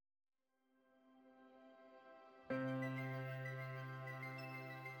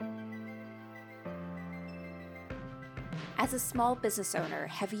As a small business owner,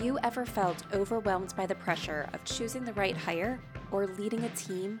 have you ever felt overwhelmed by the pressure of choosing the right hire or leading a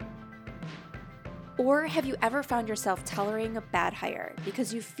team? Or have you ever found yourself tolerating a bad hire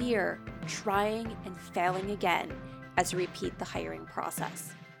because you fear trying and failing again as you repeat the hiring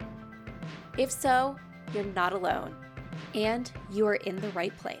process? If so, you're not alone, and you are in the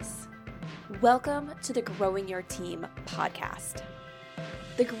right place. Welcome to the Growing Your Team podcast.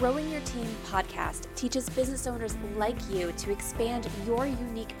 The Growing Your Team podcast teaches business owners like you to expand your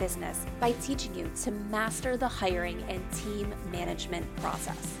unique business by teaching you to master the hiring and team management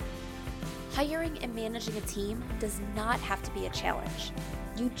process. Hiring and managing a team does not have to be a challenge.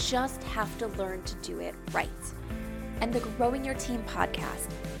 You just have to learn to do it right. And the Growing Your Team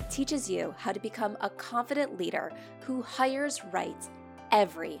podcast teaches you how to become a confident leader who hires right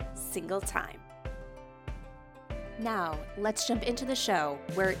every single time. Now, let's jump into the show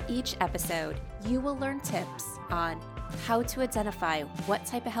where each episode you will learn tips on how to identify what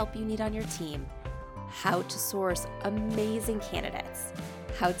type of help you need on your team, how to source amazing candidates,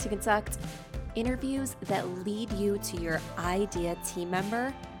 how to conduct interviews that lead you to your ideal team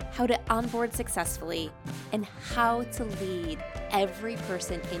member, how to onboard successfully, and how to lead every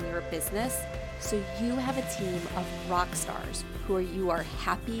person in your business so you have a team of rock stars who you are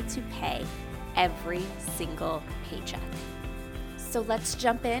happy to pay every single paycheck. So let's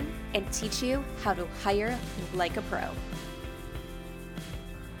jump in and teach you how to hire like a pro.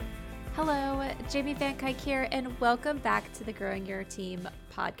 Hello, Jamie Van Kuyk here, and welcome back to the Growing Your Team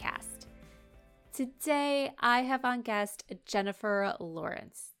podcast. Today, I have on guest Jennifer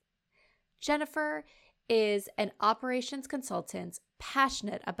Lawrence. Jennifer is an operations consultant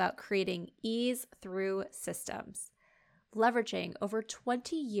passionate about creating ease through systems. Leveraging over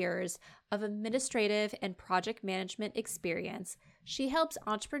 20 years of administrative and project management experience, she helps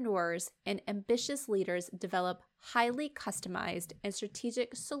entrepreneurs and ambitious leaders develop highly customized and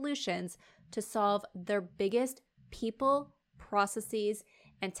strategic solutions to solve their biggest people, processes,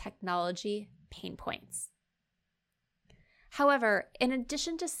 and technology pain points. However, in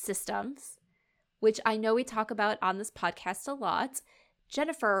addition to systems, which I know we talk about on this podcast a lot,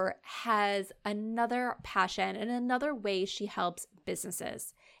 Jennifer has another passion and another way she helps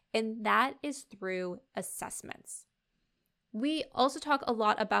businesses, and that is through assessments. We also talk a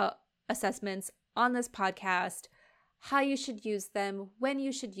lot about assessments on this podcast, how you should use them, when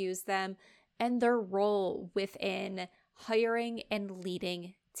you should use them, and their role within hiring and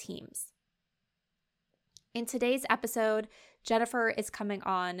leading teams. In today's episode, Jennifer is coming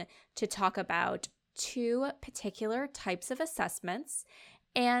on to talk about two particular types of assessments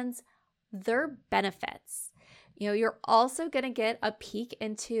and their benefits. You're also going to get a peek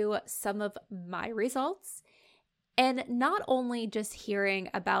into some of my results, and not only just hearing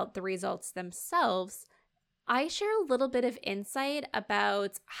about the results themselves, I share a little bit of insight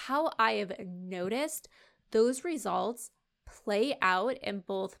about how I have noticed those results play out in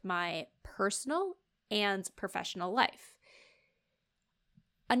both my personal and professional life.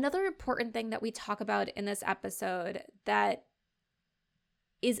 Another important thing that we talk about in this episode that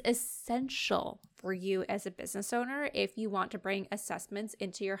is essential for you as a business owner if you want to bring assessments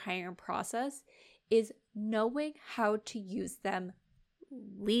into your hiring process is knowing how to use them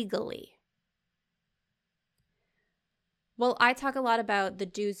legally. Well, I talk a lot about the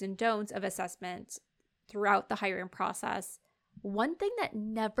do's and don'ts of assessment throughout the hiring process. One thing that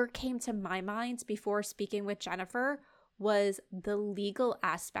never came to my mind before speaking with Jennifer was the legal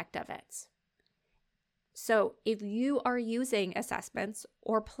aspect of it. So if you are using assessments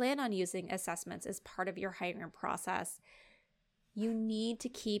or plan on using assessments as part of your hiring process, you need to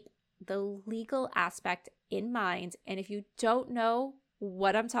keep the legal aspect in mind. And if you don't know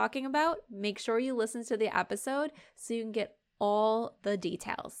what I'm talking about, make sure you listen to the episode so you can get all the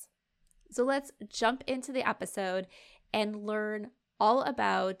details. So let's jump into the episode and learn all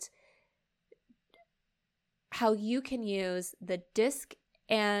about how you can use the DISC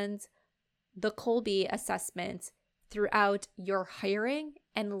and the Kolbe assessment throughout your hiring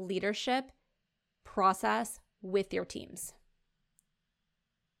and leadership process with your teams.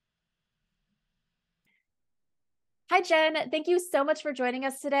 Hi, Jen. Thank you so much for joining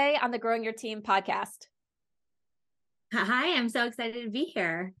us today on the Growing Your Team podcast. Hi, I'm so excited to be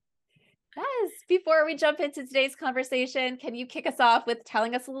here. Yes. Before we jump into today's conversation, can you kick us off with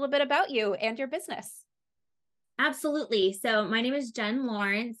telling us a little bit about you and your business? Absolutely. So my name is Jen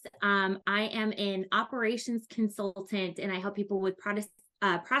Lawrence. I am an operations consultant, and I help people with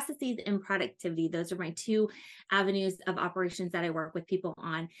processes and productivity. Those are my two avenues of operations that I work with people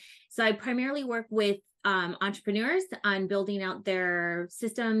on. So I primarily work with entrepreneurs on building out their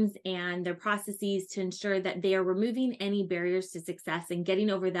systems and their processes to ensure that they are removing any barriers to success and getting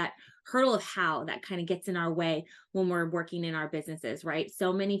over that hurdle of how that kind of gets in our way when we're working in our businesses, right?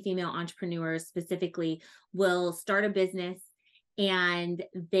 So many female entrepreneurs specifically will start a business and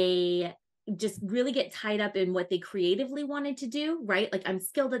they just really get tied up in what they creatively wanted to do, right? Like, I'm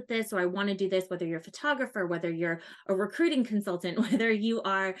skilled at this, or I want to do this, whether you're a photographer, whether you're a recruiting consultant, whether you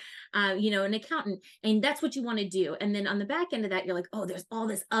are, an accountant, and that's what you want to do. And then on the back end of that, you're like, oh, there's all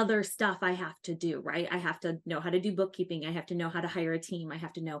this other stuff I have to do, right? I have to know how to do bookkeeping. I have to know how to hire a team. I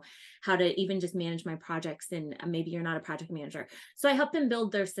have to know how to even just manage my projects. And maybe you're not a project manager. So I help them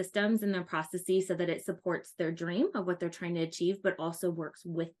build their systems and their processes so that it supports their dream of what they're trying to achieve, but also works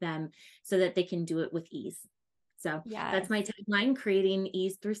with them so that they can do it with ease. So that's my tagline, creating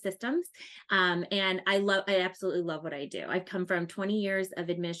ease through systems. And I absolutely love what I do. I've come from 20 years of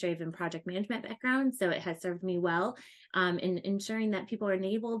administrative and project management background, so it has served me well in ensuring that people are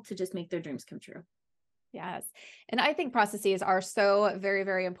enabled to just make their dreams come true. Yes. And I think processes are so very,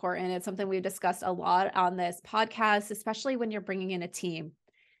 very important. It's something we've discussed a lot on this podcast, especially when you're bringing in a team.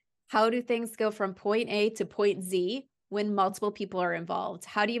 How do things go from point A to point Z when multiple people are involved?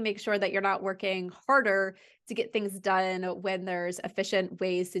 How do you make sure that you're not working harder to get things done when there's efficient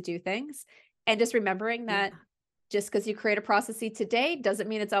ways to do things? And just remembering that just because you create a process today doesn't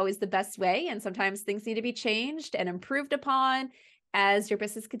mean it's always the best way. And sometimes things need to be changed and improved upon as your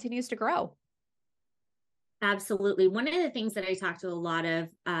business continues to grow. Absolutely. One of the things that I talk to a lot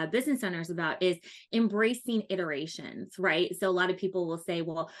of business owners about is embracing iterations, right? So a lot of people will say,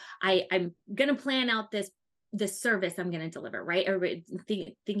 well, I'm going to plan out this service I'm going to deliver, right? Or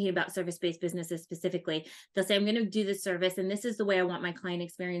thinking about service-based businesses specifically, they'll say, I'm going to do this service and this is the way I want my client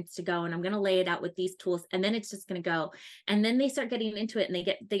experience to go. And I'm going to lay it out with these tools and then it's just going to go. And then they start getting into it and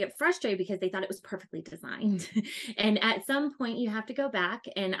they get frustrated because they thought it was perfectly designed. And at some point you have to go back,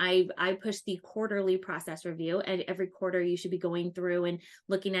 and I push the quarterly process review, and every quarter you should be going through and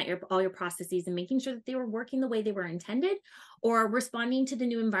looking at all your processes and making sure that they were working the way they were intended, or responding to the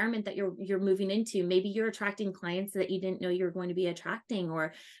new environment that you're moving into. Maybe you're attracting clients that you didn't know you were going to be attracting,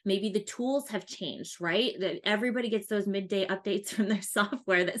 or maybe the tools have changed, right? That everybody gets those midday updates from their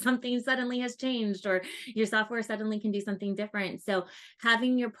software that something suddenly has changed, or your software suddenly can do something different. So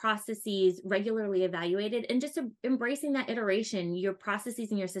having your processes regularly evaluated and just embracing that iteration. Your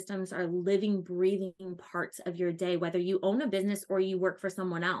processes and your systems are living, breathing parts of your day, whether you own a business or you work for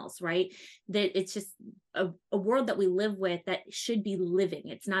someone else, right? That it's just a world that we live with that should be living.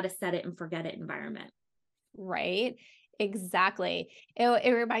 It's not a set it and forget it environment. Right. Exactly.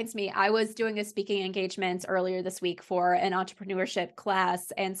 It reminds me, I was doing a speaking engagement earlier this week for an entrepreneurship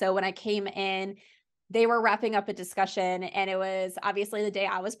class. And so when I came in, they were wrapping up a discussion, and it was obviously the day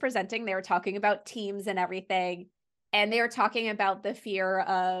I was presenting. They were talking about teams and everything. And they were talking about the fear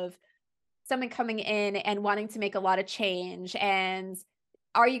of someone coming in and wanting to make a lot of change. And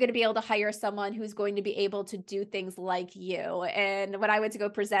are you going to be able to hire someone who's going to be able to do things like you? And when I went to go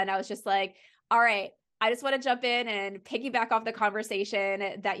present, I was just like, all right, I just want to jump in and piggyback off the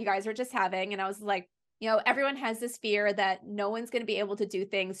conversation that you guys were just having. And I was like, everyone has this fear that no one's going to be able to do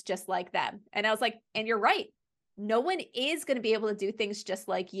things just like them. And I was like, and you're right. No one is going to be able to do things just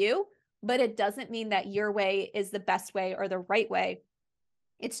like you, but it doesn't mean that your way is the best way or the right way.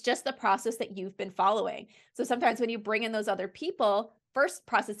 It's just the process that you've been following. So sometimes when you bring in those other people, first,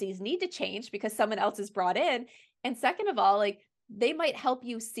 processes need to change because someone else is brought in. And second of all, like, they might help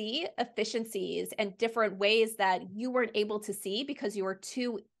you see efficiencies and different ways that you weren't able to see because you were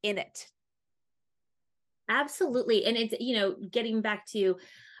too in it. Absolutely. And it's, getting back to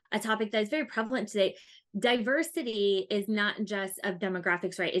a topic that is very prevalent today. Diversity is not just of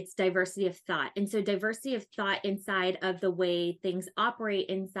demographics, right? It's diversity of thought. And so diversity of thought inside of the way things operate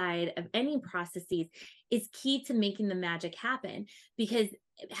inside of any processes is key to making the magic happen, because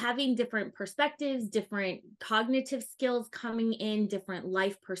having different perspectives, different cognitive skills coming in, different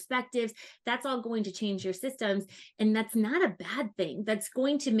life perspectives, that's all going to change your systems. And that's not a bad thing. That's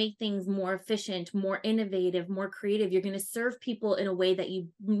going to make things more efficient, more innovative, more creative. You're going to serve people in a way that you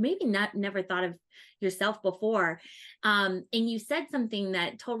maybe never thought of yourself before. And you said something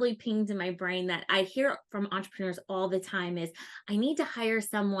that totally pinged in my brain that I hear from entrepreneurs all the time is, I need to hire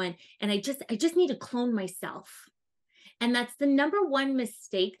someone and I just need to clone myself. And that's the number one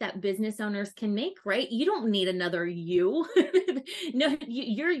mistake that business owners can make, right? You don't need another you. No,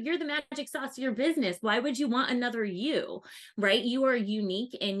 you're the magic sauce of your business. Why would you want another you, right? You are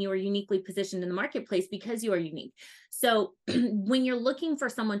unique and you are uniquely positioned in the marketplace because you are unique. So when you're looking for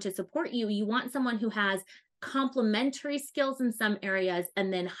someone to support you, you want someone who has complementary skills in some areas,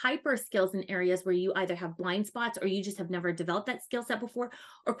 and then hyper skills in areas where you either have blind spots or you just have never developed that skill set before,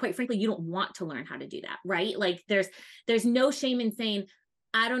 or quite frankly, you don't want to learn how to do that, right? Like there's no shame in saying,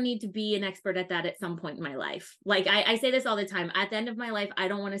 I don't need to be an expert at that at some point in my life. Like I say this all the time. At the end of my life, I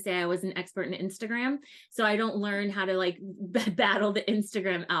don't want to say I was an expert in Instagram. So I don't learn how to like battle the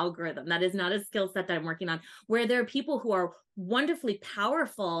Instagram algorithm. That is not a skill set that I'm working on. Where there are people who are wonderfully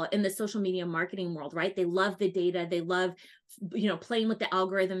powerful in the social media marketing world, right? They love the data. They love, playing with the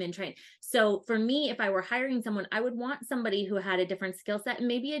algorithm and trying. So for me, if I were hiring someone, I would want somebody who had a different skill set and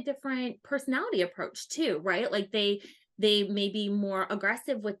maybe a different personality approach too, right? Like they may be more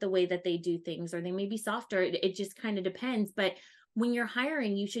aggressive with the way that they do things, or they may be softer. It just kind of depends. But when you're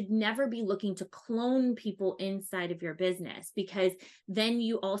hiring, you should never be looking to clone people inside of your business, because then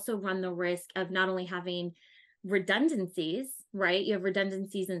you also run the risk of not only having redundancies, right? You have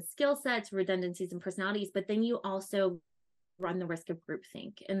redundancies in skill sets, redundancies in personalities, but then you also run the risk of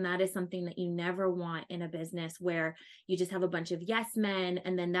groupthink. And that is something that you never want in a business, where you just have a bunch of yes men,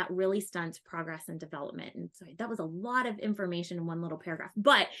 and then that really stunts progress and development. And sorry, that was a lot of information in one little paragraph,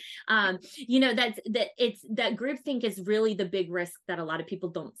 but that groupthink is really the big risk that a lot of people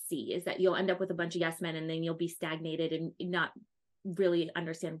don't see, is that you'll end up with a bunch of yes men, and then you'll be stagnated and not really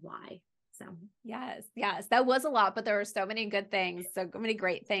understand why. So yes, that was a lot, but there were so many good things, so many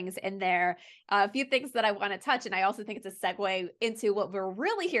great things in there. A few things that I want to touch, and I also think it's a segue into what we're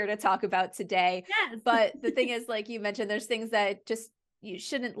really here to talk about today. yes. But the thing is, like you mentioned, there's things that just you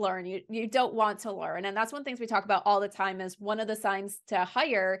shouldn't learn. You don't want to learn, and that's one of the things we talk about all the time. Is one of the signs to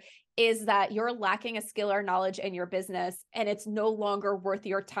hire is that you're lacking a skill or knowledge in your business, and it's no longer worth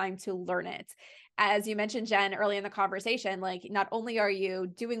your time to learn it. As you mentioned, Jen, early in the conversation, like not only are you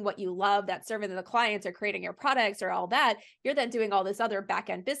doing what you love, that serving the clients or creating your products or all that, you're then doing all this other back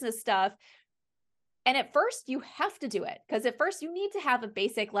end business stuff. And at first you have to do it, because at first you need to have a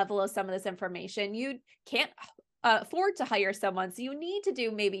basic level of some of this information. You can't afford to hire someone. So you need to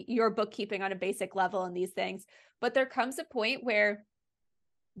do maybe your bookkeeping on a basic level and these things. But there comes a point where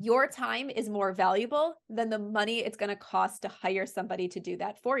your time is more valuable than the money it's going to cost to hire somebody to do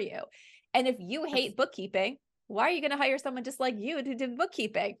that for you. And if you hate bookkeeping, why are you going to hire someone just like you to do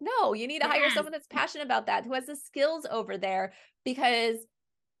bookkeeping? No, you need to hire someone that's passionate about that, who has the skills over there, because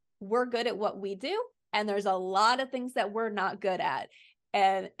we're good at what we do. And there's a lot of things that we're not good at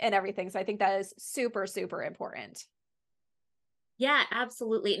and everything. So I think that is super, super important. Yeah,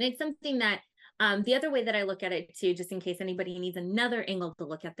 absolutely. And it's something that the other way that I look at it too, just in case anybody needs another angle to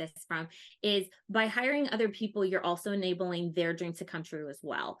look at this from, is by hiring other people, you're also enabling their dreams to come true as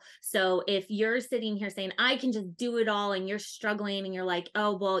well. So if you're sitting here saying, I can just do it all, and you're struggling and you're like,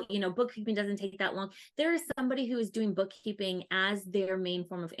 oh, well, bookkeeping doesn't take that long. There is somebody who is doing bookkeeping as their main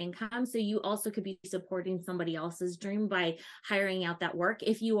form of income. So you also could be supporting somebody else's dream by hiring out that work,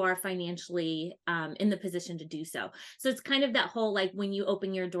 if you are financially in the position to do so. So it's kind of that whole, like, when you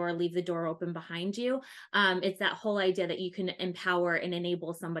open your door, leave the door open behind you. It's that whole idea that you can empower and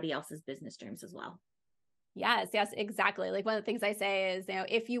enable somebody else's business dreams as well. Yes, exactly. Like one of the things I say is,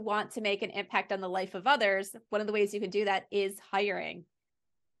 if you want to make an impact on the life of others, one of the ways you can do that is hiring.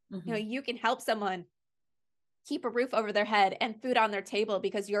 Mm-hmm. You can help someone keep a roof over their head and food on their table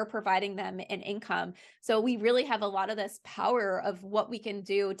because you're providing them an income. So we really have a lot of this power of what we can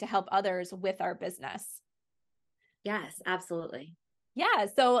do to help others with our business. Yes, absolutely. Yeah.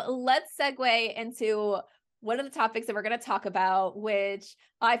 So let's segue into one of the topics that we're going to talk about, which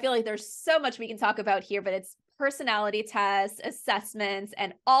I feel like there's so much we can talk about here, but it's personality tests, assessments,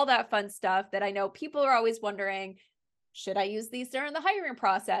 and all that fun stuff that I know people are always wondering, should I use these during the hiring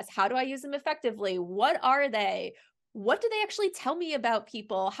process? How do I use them effectively? What are they? What do they actually tell me about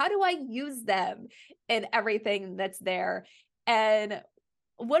people? How do I use them and everything that's there? And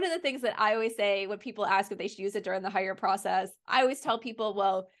one of the things that I always say when people ask if they should use it during the hire process, I always tell people,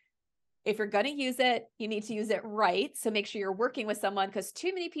 well, if you're going to use it, you need to use it right. So make sure you're working with someone, because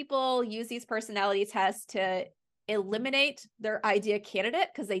too many people use these personality tests to eliminate their idea candidate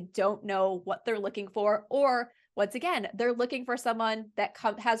because they don't know what they're looking for. Or once again, they're looking for someone that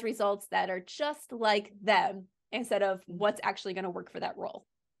has results that are just like them instead of what's actually going to work for that role.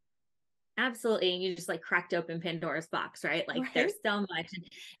 Absolutely. And you just like cracked open Pandora's box, right? Like Right. there's so much.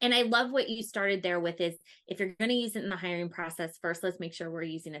 And I love what you started there with, is if you're going to use it in the hiring process, first, let's make sure we're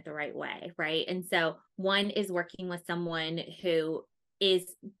using it the right way. Right. And so one is working with someone who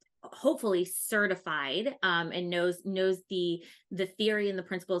is hopefully certified, and knows the theory and the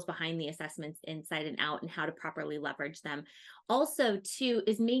principles behind the assessments inside and out and how to properly leverage them. Also, too,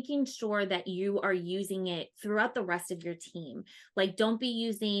 is making sure that you are using it throughout the rest of your team. Like, don't be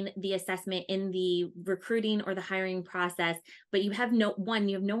using the assessment in the recruiting or the hiring process, but you have no one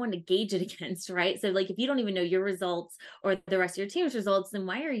to gauge it against, right? So like, if you don't even know your results or the rest of your team's results, then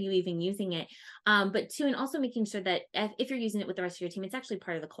why are you even using it? But two, and also making sure that if you're using it with the rest of your team, it's actually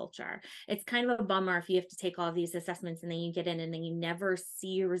part of the culture. It's kind of a bummer if you have to take all of these assessments and then you get in and then you never see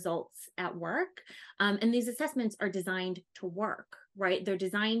your results at work. And these assessments are designed to work, right? They're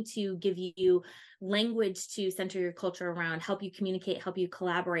designed to give you language to center your culture around, help you communicate, help you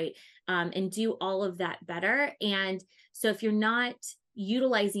collaborate, and do all of that better. And so if you're not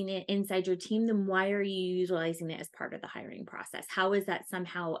utilizing it inside your team, then why are you utilizing it as part of the hiring process? How is that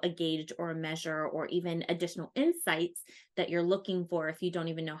somehow a gauge or a measure or even additional insights that you're looking for if you don't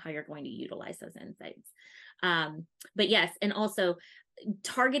even know how you're going to utilize those insights? But yes, and also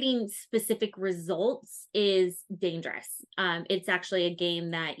targeting specific results is dangerous. It's actually a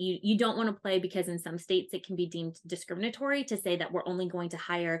game that you don't want to play, because in some states it can be deemed discriminatory to say that we're only going to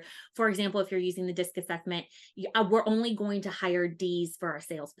hire, for example, if you're using the DISC assessment, we're only going to hire Ds for our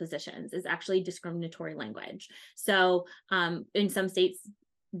sales positions, is actually discriminatory language. So in some states,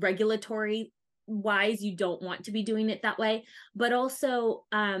 regulatory wise, you don't want to be doing it that way. But also,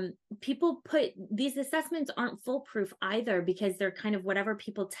 people put these assessments aren't foolproof either, because they're kind of whatever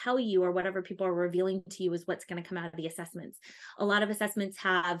people tell you or whatever people are revealing to you is what's going to come out of the assessments. A lot of assessments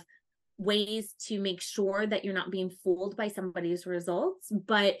have ways to make sure that you're not being fooled by somebody's results,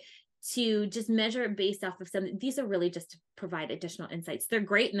 but to just measure it based off of these are really just to provide additional insights. They're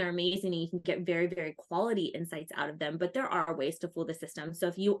great and they're amazing, and you can get very, very quality insights out of them, but there are ways to fool the system. So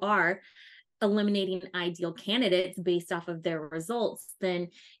if you are eliminating ideal candidates based off of their results, then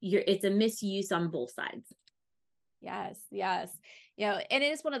it's a misuse on both sides. Yes, yes. And it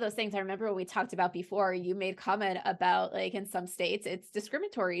is one of those things. I remember when we talked about before, you made comment about, like, in some states, it's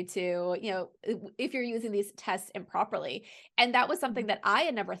discriminatory to, if you're using these tests improperly. And that was something that I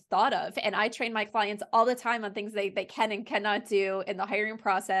had never thought of. And I train my clients all the time on things they can and cannot do in the hiring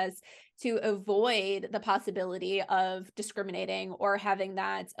process to avoid the possibility of discriminating or having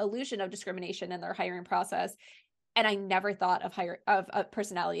that illusion of discrimination in their hiring process. And I never thought of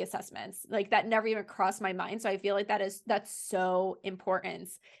personality assessments. Like, that never even crossed my mind. So I feel like that's so important,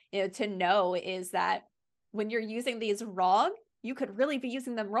 to know, is that when you're using these wrong, you could really be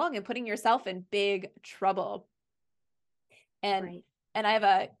using them wrong and putting yourself in big trouble. And right. And I have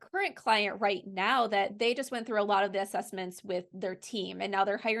a current client right now that they just went through a lot of the assessments with their team, and now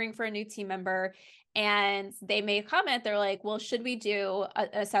they're hiring for a new team member. And they made a comment. They're like, well, should we do an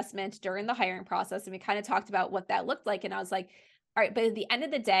assessment during the hiring process? And we kind of talked about what that looked like. And I was like, all right, but at the end of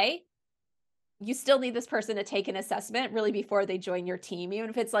the day, you still need this person to take an assessment really before they join your team, even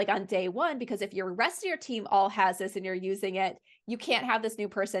if it's like on day one, because if your rest of your team all has this and you're using it, you can't have this new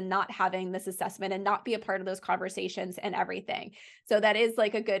person not having this assessment and not be a part of those conversations and everything. So that is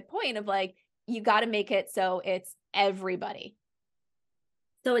like a good point of, like, you got to make it so it's everybody.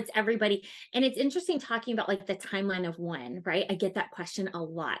 So it's everybody. And it's interesting talking about, like, the timeline of when, right? I get that question a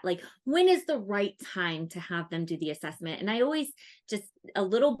lot. Like, when is the right time to have them do the assessment? And I always, just a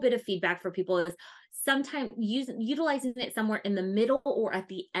little bit of feedback for people is sometimes utilizing it somewhere in the middle or at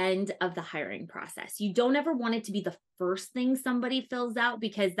the end of the hiring process. You don't ever want it to be the first thing somebody fills out,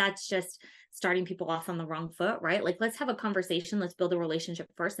 because that's just starting people off on the wrong foot, right? Like, let's have a conversation, let's build a relationship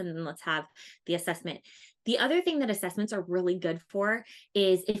first, and then let's have the assessment. The other thing that assessments are really good for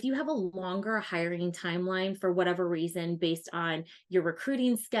is if you have a longer hiring timeline for whatever reason, based on your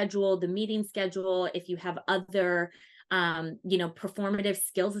recruiting schedule, the meeting schedule, if you have other performative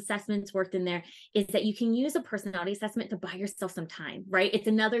skills assessments worked in there, is that you can use a personality assessment to buy yourself some time, right? It's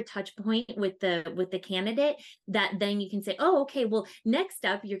another touch point with the candidate that then you can say, oh, okay, well, next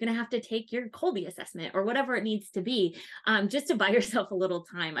up, you're going to have to take your Kolbe assessment or whatever it needs to be, just to buy yourself a little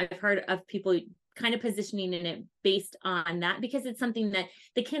time. I've heard of people kind of positioning in it based on that, because it's something that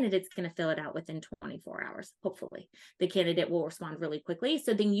the candidate's going to fill it out within 24 hours. Hopefully the candidate will respond really quickly.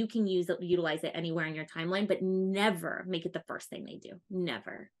 So then you can utilize it anywhere in your timeline, but never make it the first thing they do.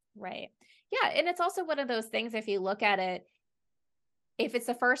 Never. Right. Yeah. And it's also one of those things, if you look at it, if it's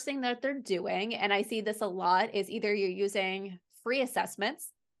the first thing that they're doing, and I see this a lot, is either you're using free assessments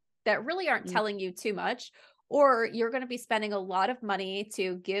that really aren't telling you too much, or you're going to be spending a lot of money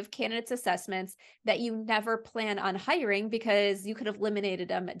to give candidates assessments that you never plan on hiring because you could have eliminated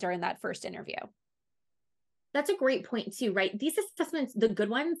them during that first interview. That's a great point too, right? These assessments, the good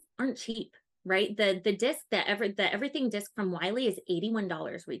ones, aren't cheap. right? The disc, the everything disc from Wiley is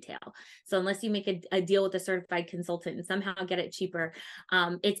 $81 retail. So unless you make a deal with a certified consultant and somehow get it cheaper,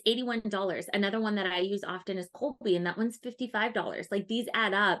 it's $81. Another one that I use often is Kolbe, and that one's $55. Like, these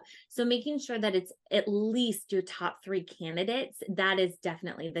add up. So making sure that it's at least your top 3 candidates, that is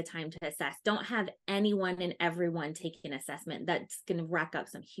definitely the time to assess. Don't have anyone and everyone take an assessment. That's going to rack up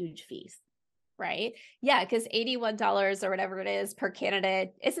some huge fees. Right. Yeah. Because $81 or whatever it is per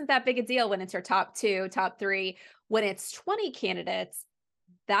candidate isn't that big a deal when it's your top 2, top 3. When it's 20 candidates,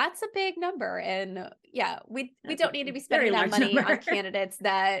 that's a big number. And yeah, we don't need to be spending that money on candidates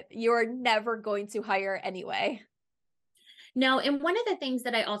that you're never going to hire anyway. No, and one of the things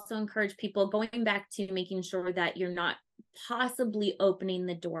that I also encourage people, going back to making sure that you're not possibly opening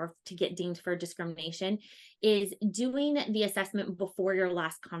the door to get dinged for discrimination, is doing the assessment before your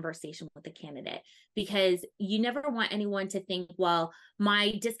last conversation with the candidate. Because you never want anyone to think, well,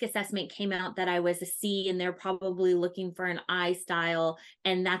 my DISC assessment came out that I was a C and they're probably looking for an I style,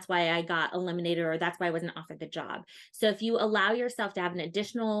 and that's why I got eliminated, or that's why I wasn't offered the job. So if you allow yourself to have an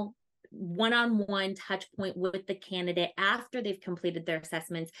additional one-on-one touch point with the candidate after they've completed their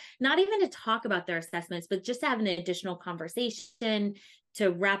assessments, not even to talk about their assessments, but just to have an additional conversation to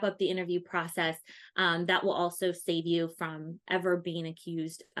wrap up the interview process, that will also save you from ever being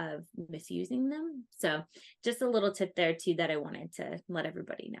accused of misusing them. So just a little tip there too that I wanted to let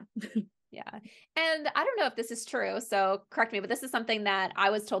everybody know. Yeah. And I don't know if this is true, so correct me, but this is something that I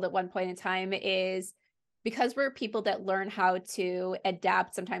was told at one point in time, is because we're people that learn how to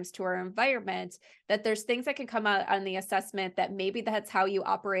adapt sometimes to our environment, that there's things that can come out on the assessment that maybe that's how you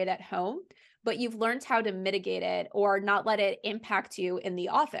operate at home, but you've learned how to mitigate it or not let it impact you in the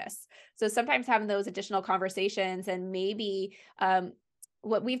office. So sometimes having those additional conversations, and maybe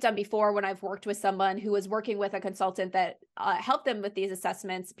what we've done before when I've worked with someone who was working with a consultant that helped them with these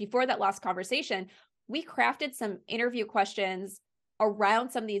assessments before that last conversation, we crafted some interview questions around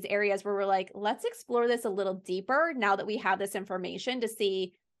some of these areas where we're like, let's explore this a little deeper now that we have this information, to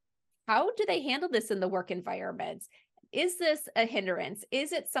see how do they handle this in the work environment? Is this a hindrance?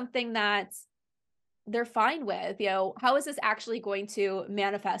 Is it something that they're fine with? How is this actually going to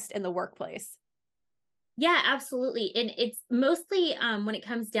manifest in the workplace? Yeah, absolutely. And it's mostly when it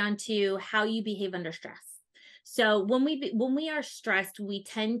comes down to how you behave under stress. So when we are stressed, we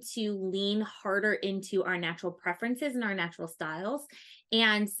tend to lean harder into our natural preferences and our natural styles.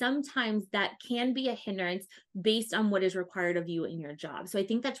 And sometimes that can be a hindrance based on what is required of you in your job. So I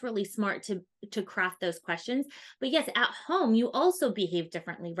think that's really smart to craft those questions. But yes, at home, you also behave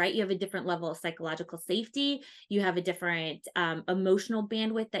differently, right? You have a different level of psychological safety. You have a different emotional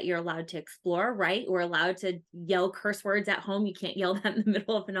bandwidth that you're allowed to explore, right? We're allowed to yell curse words at home. You can't yell that in the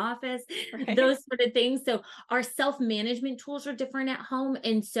middle of an office, right? Those sort of things. So our self-management tools are different at home.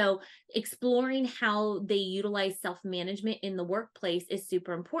 And so exploring how they utilize self-management in the workplace is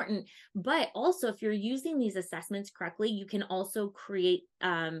super important. But also, if you're using these assessments correctly, you can also create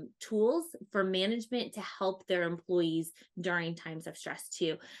tools for management to help their employees during times of stress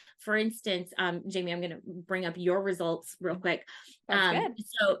too. For instance, Jamie, I'm going to bring up your results real quick.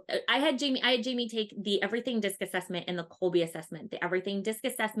 So I had Jamie take the Everything DISC assessment and the Kolbe assessment. The Everything DISC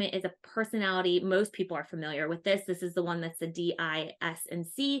assessment is a personality. Most people are familiar with this. This is the one that's the DIS and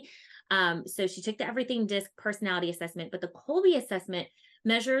C. So she took the Everything DISC personality assessment, but the Kolbe assessment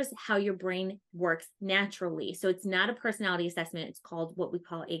measures how your brain works naturally. So it's not a personality assessment. It's called what we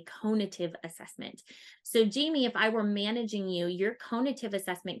call a cognitive assessment. So Jamie, if I were managing you, your cognitive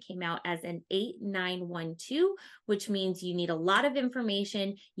assessment came out as an 8912, which means you need a lot of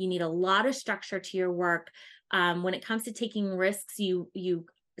information. You need a lot of structure to your work. When it comes to taking risks, you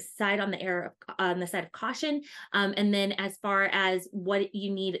side on the side of caution. And then as far as what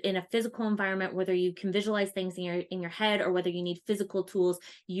you need in a physical environment, whether you can visualize things in your head or whether you need physical tools,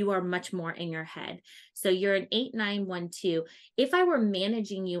 you are much more in your head. So you're an 8912. If I were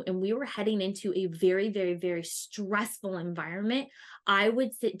managing you and we were heading into a very, very, very stressful environment, I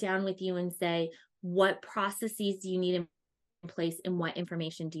would sit down with you and say, what processes do you need in place and what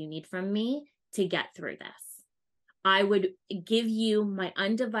information do you need from me to get through this? I would give you my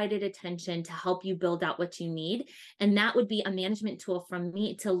undivided attention to help you build out what you need. And that would be a management tool from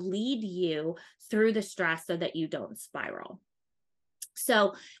me to lead you through the stress so that you don't spiral.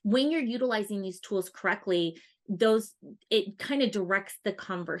 So when you're utilizing these tools correctly, it kind of directs the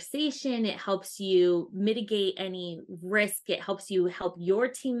conversation. It helps you mitigate any risk. It helps you help your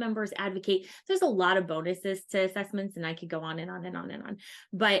team members advocate. There's a lot of bonuses to assessments, and I could go on and on and on and on.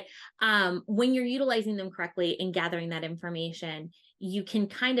 But when you're utilizing them correctly and gathering that information, you can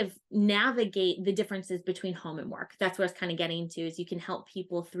kind of navigate the differences between home and work. That's what I was kind of getting to, is you can help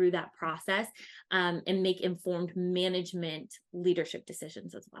people through that process, and make informed management leadership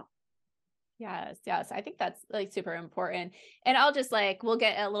decisions as well. Yes, yes. I think that's like super important. And I'll just like, we'll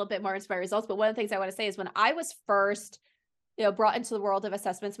get a little bit more into my results. But one of the things I want to say is when I was first, brought into the world of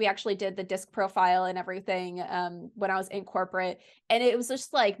assessments, we actually did the disc profile and everything when I was in corporate. And it was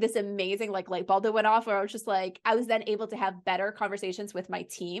just like this amazing like light bulb that went off where I was just like, I was then able to have better conversations with my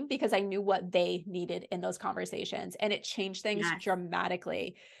team because I knew what they needed in those conversations. And it changed things Yes.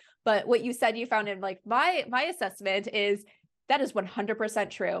 dramatically. But what you said you found in like my assessment is that is 100%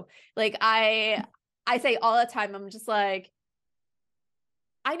 true. Like I say all the time, I'm just like,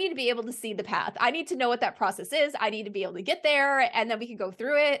 I need to be able to see the path. I need to know what that process is. I need to be able to get there, and then we can go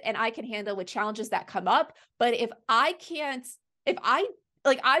through it and I can handle with challenges that come up. But I'm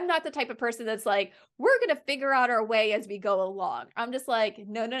not the type of person that's like, we're going to figure out our way as we go along. I'm just like,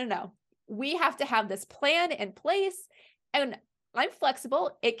 no. We have to have this plan in place, and I'm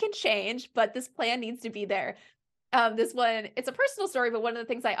flexible. It can change, but this plan needs to be there. This one, it's a personal story, but one of the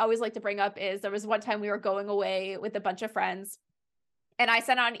things I always like to bring up is there was one time we were going away with a bunch of friends, and I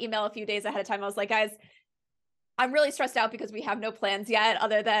sent out an email a few days ahead of time. I was like, guys, I'm really stressed out because we have no plans yet,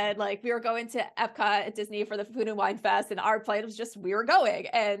 other than like we were going to Epcot at Disney for the Food and Wine Fest, and our plan was just we were going.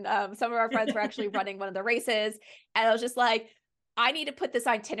 And some of our friends were actually running one of the races, and I was just like, I need to put this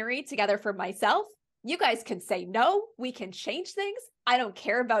itinerary together for myself. You guys can say no. We can change things. I don't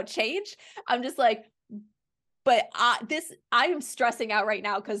care about change. I'm just like, but I am stressing out right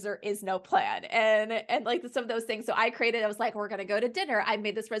now because there is no plan, and like some of those things. So I was like, we're gonna go to dinner. I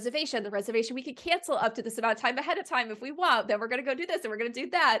made this reservation. The reservation we could cancel up to this amount of time ahead of time if we want. Then we're gonna go do this and we're gonna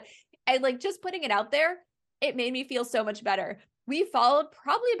do that. And like just putting it out there, it made me feel so much better. We followed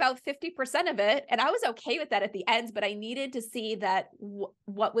probably about 50% of it, and I was okay with that at the end. But I needed to see that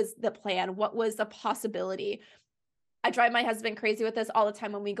what was the plan, what was the possibility. I drive my husband crazy with this all the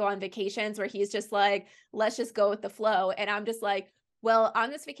time when we go on vacations, where he's just like, let's just go with the flow. And I'm just like, well,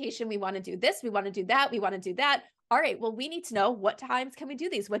 on this vacation, we want to do this. We want to do that. We want to do that. All right. Well, we need to know what times can we do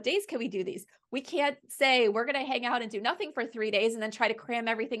these? What days can we do these? We can't say we're going to hang out and do nothing for 3 days and then try to cram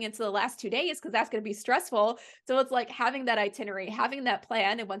everything into the last 2 days, because that's going to be stressful. So it's like having that itinerary, having that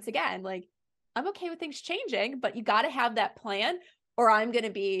plan. And once again, like I'm okay with things changing, but you got to have that plan or I'm going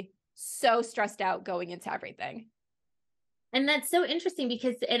to be so stressed out going into everything. And that's so interesting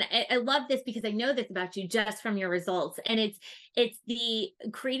because, and I love this because I know this about you just from your results. And it's the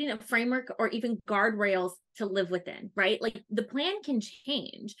creating a framework or even guardrails to live within, right? Like the plan can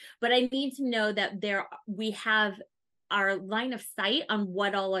change, but I need to know that we have our line of sight on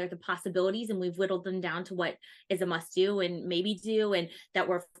what all are the possibilities, and we've whittled them down to what is a must do and maybe do, and that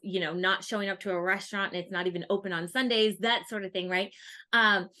we're, not showing up to a restaurant and it's not even open on Sundays, that sort of thing. Right.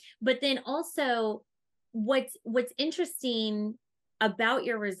 But then also, what's interesting about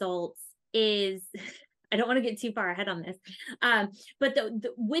your results is I don't want to get too far ahead on this, but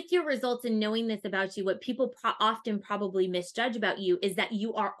with your results and knowing this about you, what people often probably misjudge about you is that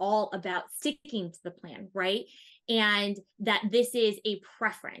you are all about sticking to the plan, right? And that this is a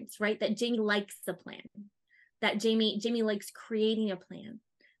preference, right? That Jamie likes the plan, that Jamie likes creating a plan,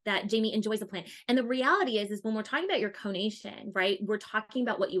 that Jamie enjoys a plan. And the reality is when we're talking about your conation, right, we're talking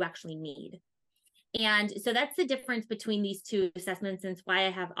about what you actually need. And so that's the difference between these two assessments, and it's why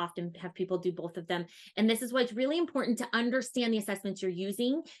I often have people do both of them. And this is why it's really important to understand the assessments you're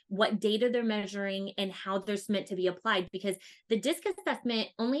using, what data they're measuring, and how they're meant to be applied. Because the DISC assessment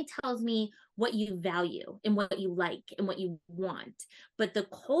only tells me what you value and what you like and what you want. But the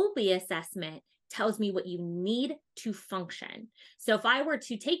Kolbe assessment tells me what you need to function. So if I were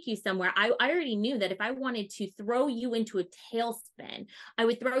to take you somewhere, I already knew that if I wanted to throw you into a tailspin, I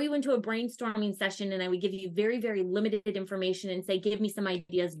would throw you into a brainstorming session and I would give you very, very limited information and say, give me some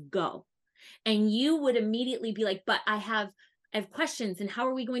ideas, go. And you would immediately be like, but I have questions, and how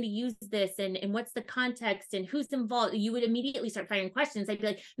are we going to use this, and what's the context, and who's involved. You would immediately start firing questions. I'd be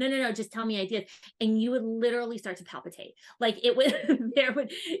like, no, just tell me ideas. And you would literally start to palpitate. Like it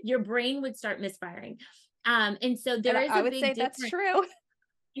would, your brain would start misfiring. And so I would say that's true.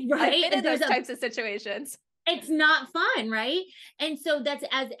 Right? I've been in those types of situations. It's not fun, right? And so that's,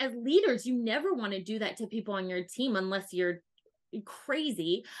 as leaders, you never want to do that to people on your team unless you're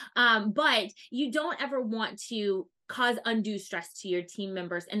crazy. But you don't ever want to cause undue stress to your team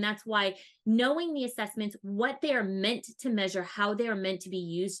members. And that's why knowing the assessments, what they are meant to measure, how they are meant to be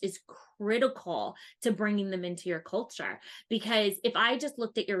used is critical to bringing them into your culture. Because if I just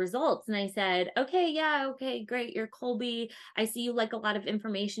looked at your results and I said, okay, yeah, okay, great, you're Colby. I see you like a lot of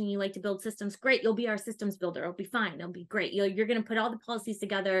information. You like to build systems. Great. You'll be our systems builder. It'll be fine. It'll be great. You're going to put all the policies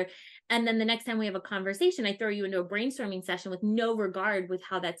together. And then the next time we have a conversation, I throw you into a brainstorming session with no regard with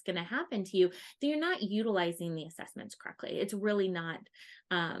how that's going to happen to you. Then you're not utilizing the assessments correctly. It's really not,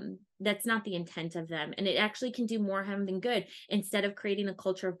 that's not the intent of them. And it actually can do more harm than good. Instead of creating a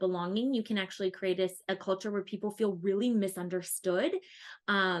culture of belonging, you can actually create a culture where people feel really misunderstood.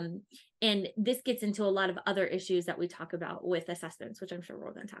 And this gets into a lot of other issues that we talk about with assessments, which I'm sure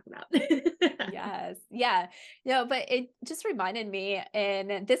we're going to talk about. Yes. Yeah. No, but it just reminded me,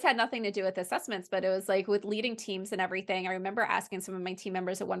 and this had nothing to do with assessments, but it was like with leading teams and everything. I remember asking some of my team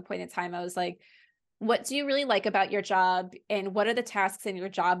members at one point in time, I was like, what do you really like about your job? And what are the tasks in your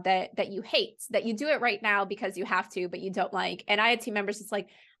job that you hate, that you do it right now because you have to, but you don't like? And I had team members, it's like,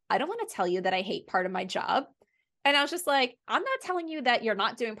 I don't want to tell you that I hate part of my job. And I was just like, I'm not telling you that you're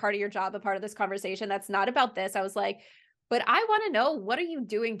not doing part of your job, a part of this conversation. That's not about this. I was like, but I want to know, what are you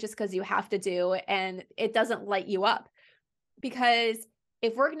doing just because you have to do and it doesn't light you up? Because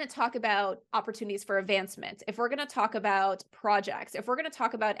if we're going to talk about opportunities for advancement, if we're going to talk about projects, if we're going to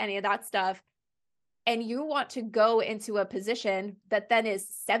talk about any of that stuff, and you want to go into a position that then is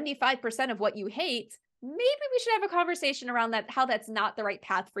 75% of what you hate, maybe we should have a conversation around that, how that's not the right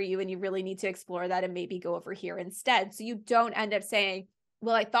path for you. And you really need to explore that and maybe go over here instead. So you don't end up saying,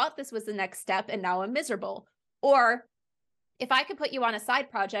 well, I thought this was the next step and now I'm miserable. Or if I could put you on a side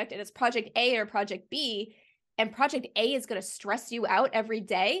project and it's project A or project B, and project A is going to stress you out every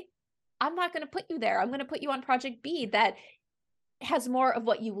day, I'm not going to put you there. I'm going to put you on project B that has more of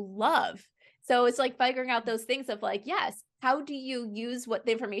what you love. So it's like figuring out those things of like, yes, how do you use what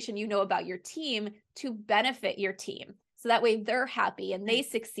the information you know about your team to benefit your team? So that way they're happy and they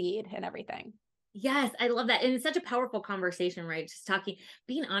succeed and everything. Yes, I love that. And it's such a powerful conversation, right? Just talking,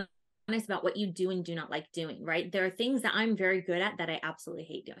 being honest about what you do and do not like doing, right? There are things that I'm very good at that I absolutely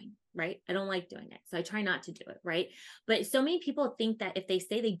hate doing, right? I don't like doing it. So I try not to do it, right? But so many people think that if they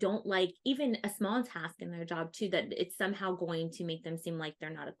say they don't like even a small task in their job too, that it's somehow going to make them seem like they're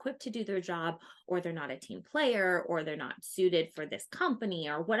not equipped to do their job, or they're not a team player, or they're not suited for this company,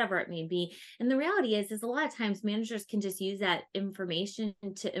 or whatever it may be. And the reality is a lot of times managers can just use that information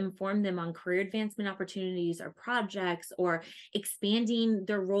to inform them on career advancement opportunities or projects, or expanding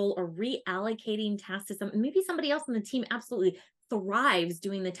their role, or reallocating tasks to maybe somebody else on the team absolutely thrives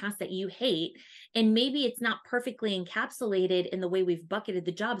doing the tasks that you hate. And maybe it's not perfectly encapsulated in the way we've bucketed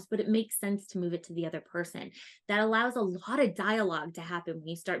the jobs, but it makes sense to move it to the other person. That allows a lot of dialogue to happen when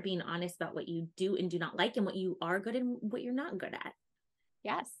you start being honest about what you do and do not like, and what you are good and what you're not good at.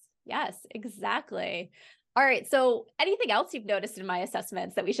 Yes. Yes, exactly. All right. So anything else you've noticed in my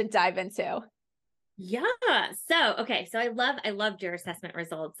assessments that we should dive into? Yeah. So, okay. So I loved your assessment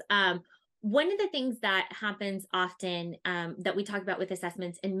results. One of the things that happens often, that we talk about with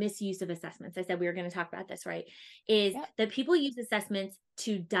assessments and misuse of assessments, I said we were going to talk about this, right, is Yep. that people use assessments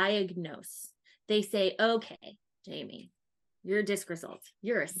to diagnose. They say, okay, Jamie, your DISC results,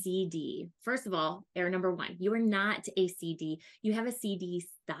 you're a CD. First of all, error number one, you are not a CD. You have a CD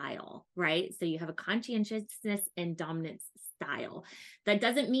style, right? So you have a conscientiousness and dominance style. That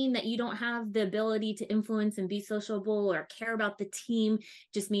doesn't mean that you don't have the ability to influence and be sociable or care about the team.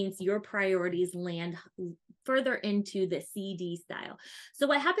 Just means your priorities land further into the CD style. So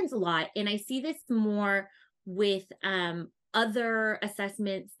what happens a lot, and I see this more with other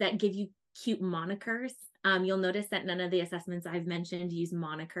assessments that give you cute monikers. You'll notice that none of the assessments I've mentioned use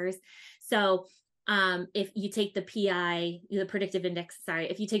monikers. So if you take the PI, the predictive index,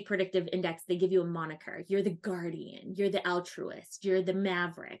 if you take predictive index, they give you a moniker. You're the guardian, you're the altruist, you're the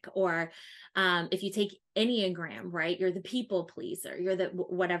maverick. Or if you take Enneagram, right, you're the people pleaser, you're the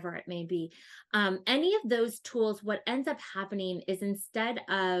whatever it may be. Any of those tools, what ends up happening is instead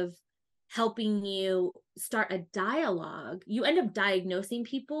of helping you start a dialogue, you end up diagnosing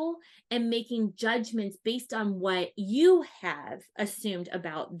people and making judgments based on what you have assumed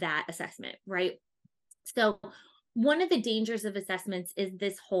about that assessment, right? So one of the dangers of assessments is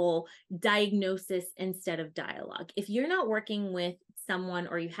this whole diagnosis instead of dialogue. If you're not working with someone,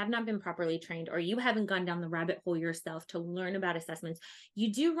 or you have not been properly trained, or you haven't gone down the rabbit hole yourself to learn about assessments,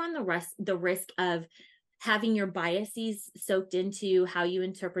 you do run the risk of having your biases soaked into how you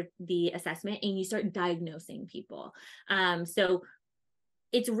interpret the assessment, and you start diagnosing people. So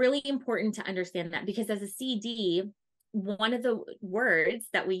it's really important to understand that, because as a CD, one of the words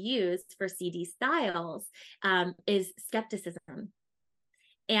that we use for CD styles is skepticism.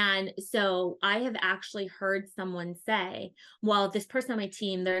 And so I have actually heard someone say, well, this person on my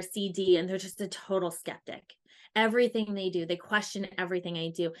team, they're a CD and they're just a total skeptic. Everything they do, they question everything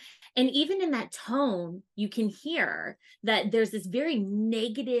I do. And even in that tone, you can hear that there's this very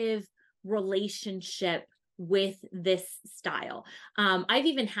negative relationship with this style. I've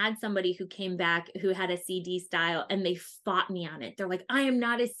even had somebody who came back who had a CD style and they fought me on it. They're like, I am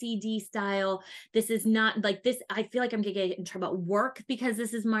not a CD style. This is not like this. I feel like I'm going to get in trouble at work because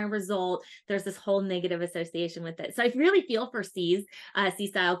this is my result. There's this whole negative association with it. So I really feel for C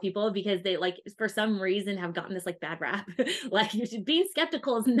style people, because they, like, for some reason have gotten this like bad rap. Like, being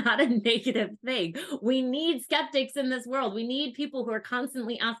skeptical is not a negative thing. We need skeptics in this world. We need people who are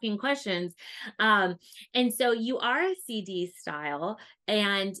constantly asking questions. And so you are a CD style,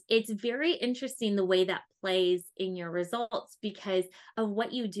 and it's very interesting the way that plays in your results because of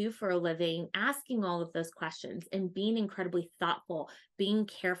what you do for a living, asking all of those questions and being incredibly thoughtful, being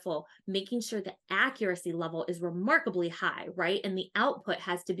careful, making sure the accuracy level is remarkably high, right? And the output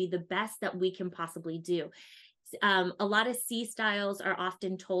has to be the best that we can possibly do. A lot of C styles are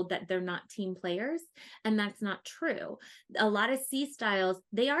often told that they're not team players, and that's not true. A lot of C styles,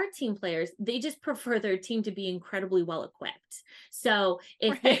 they are team players. They just prefer their team to be incredibly well equipped. So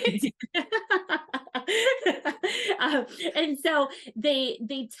if Right. and so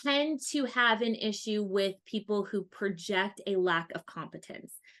they tend to have an issue with people who project a lack of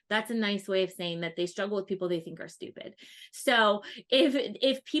competence. That's a nice way of saying that they struggle with people they think are stupid. So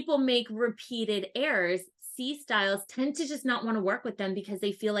if people make repeated errors, C styles tend to just not want to work with them because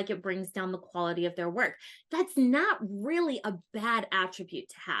they feel like it brings down the quality of their work. That's not really a bad attribute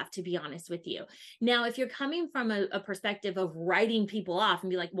to have, to be honest with you. Now, if you're coming from a perspective of writing people off and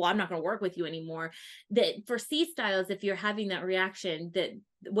be like, well, I'm not going to work with you anymore, that for C styles, if you're having that reaction, that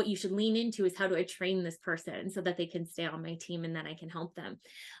what you should lean into is, how do I train this person so that they can stay on my team and that I can help them?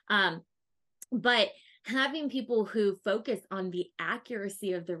 But having people who focus on the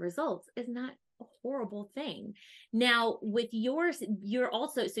accuracy of the results is not a horrible thing. Now, with yours, you're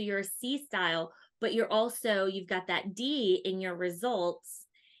also, so you're a C style, but you've got that D in your results.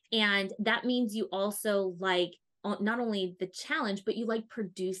 And that means you also like not only the challenge, but you like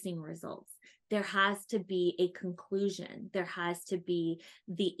producing results. There has to be a conclusion. There has to be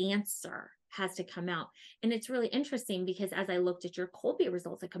the answer has to come out. And it's really interesting because as I looked at your Kolbe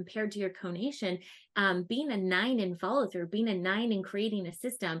results, I compared to your conation, being a 9 in follow through, being a 9 in creating a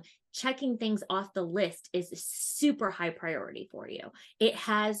system, checking things off the list is super high priority for you. It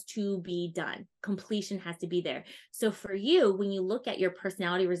has to be done. Completion has to be there. So for you, when you look at your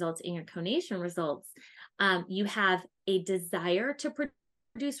personality results and your conation results, you have a desire to produce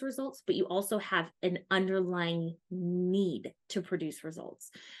results, but you also have an underlying need to produce results.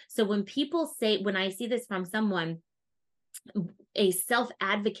 So when I see this from someone, a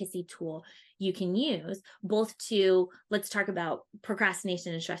self-advocacy tool you can use both to, let's talk about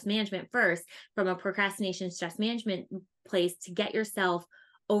procrastination and stress management first, from a procrastination stress management place to get yourself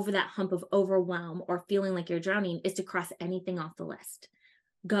over that hump of overwhelm or feeling like you're drowning, is to cross anything off the list.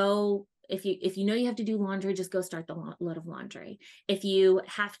 Go, if you know you have to do laundry, just go start the load of laundry. If you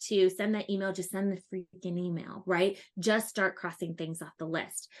have to send that email, just send the freaking email, right? Just start crossing things off the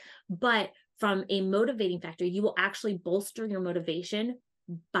list. But from a motivating factor, you will actually bolster your motivation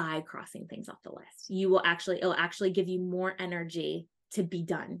by crossing things off the list. It'll actually give you more energy to be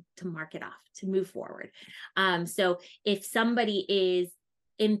done, to mark it off, to move forward. So if somebody is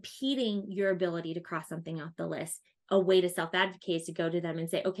impeding your ability to cross something off the list, a way to self-advocate is to go to them and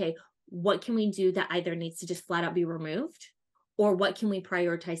say, okay, what can we do that either needs to just flat out be removed, or what can we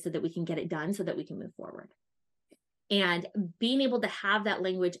prioritize so that we can get it done so that we can move forward? And being able to have that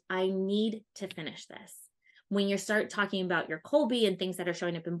language, I need to finish this. When you start talking about your Kolbe and things that are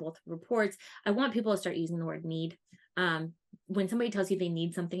showing up in both reports, I want people to start using the word need. When somebody tells you they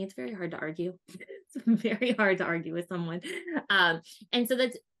need something, it's very hard to argue. It's very hard to argue with someone. And so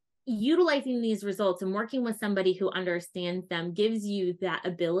that's utilizing these results and working with somebody who understands them gives you that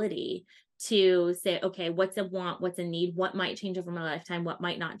ability to say, okay, what's a want, what's a need, what might change over my lifetime, what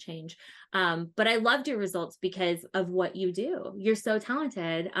might not change. But I loved your results because of what you do. You're so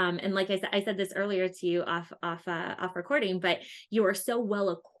talented. And like I said this earlier to you off recording, but you are so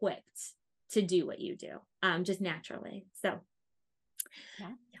well equipped to do what you do, just naturally. So. Yeah.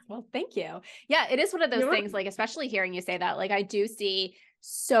 Well, thank you. Yeah, it is one of those You're things, like, especially hearing you say that, like, I do see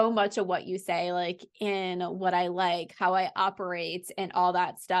so much of what you say, like in what I like, how I operate and all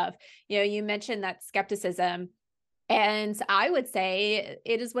that stuff. You mentioned that skepticism, and I would say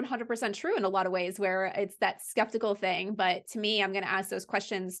it is 100% true in a lot of ways, where it's that skeptical thing. But to me, I'm going to ask those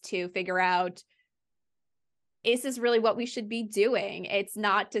questions to figure out is this really what we should be doing? It's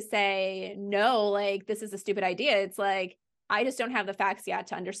not to say, no, like, this is a stupid idea. It's like, I just don't have the facts yet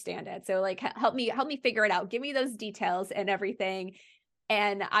to understand it. So like, help me figure it out. Give me those details and everything.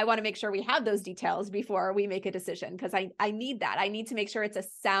 And I want to make sure we have those details before we make a decision, because I need that. I need to make sure it's a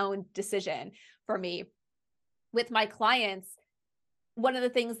sound decision for me. With my clients, one of the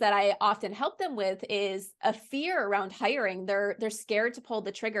things that I often help them with is a fear around hiring. They're scared to pull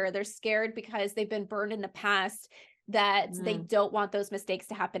the trigger. They're scared because they've been burned in the past, that they don't want those mistakes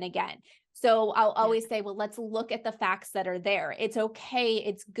to happen again. So I'll always say, well, let's look at the facts that are there. It's okay.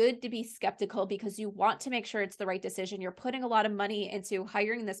 It's good to be skeptical because you want to make sure it's the right decision. You're putting a lot of money into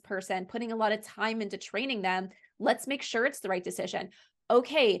hiring this person, putting a lot of time into training them. Let's make sure it's the right decision.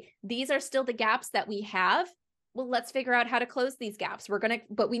 Okay, these are still the gaps that we have. Well, let's figure out how to close these gaps.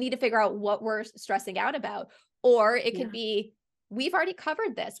 But we need to figure out what we're stressing out about. Or it could be, we've already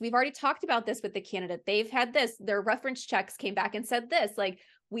covered this. We've already talked about this with the candidate. They've had this, their reference checks came back and said this, like,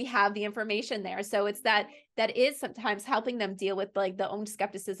 we have the information there. So it's that is sometimes helping them deal with like the own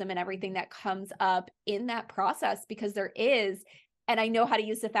skepticism and everything that comes up in that process, because there is, and I know how to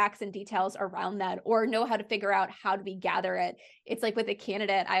use the facts and details around that, or know how to figure out how do we gather it. It's like with a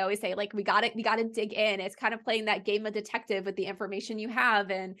candidate, I always say, like, we got to dig in. It's kind of playing that game of detective with the information you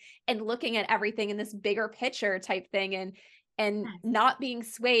have, and looking at everything in this bigger picture type thing, and not being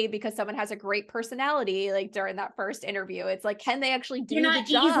swayed because someone has a great personality, like during that first interview. It's like, can they actually do the job?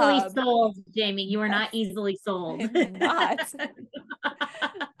 You're not easily sold, Jamie. You are not easily sold. I'm not.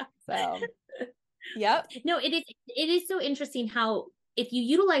 So, yep. No, it is so interesting how, if you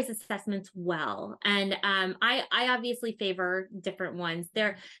utilize assessments well, and I obviously favor different ones.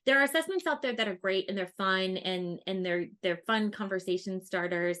 There are assessments out there that are great and they're fun, and they're fun conversation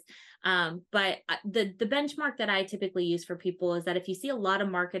starters. But the benchmark that I typically use for people is that if you see a lot of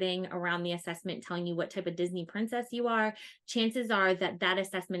marketing around the assessment telling you what type of Disney princess you are, chances are that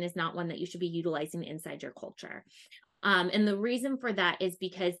assessment is not one that you should be utilizing inside your culture. And the reason for that is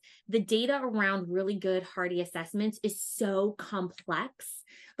because the data around really good Hardy assessments is so complex.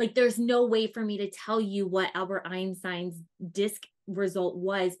 Like, there's no way for me to tell you what Albert Einstein's DISC result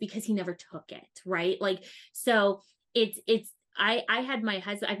was because he never took it, right? Like, so I had my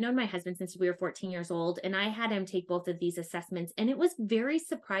husband, I've known my husband since we were 14 years old, and I had him take both of these assessments. And it was very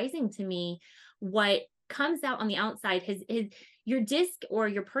surprising to me what comes out on the outside. Your DISC or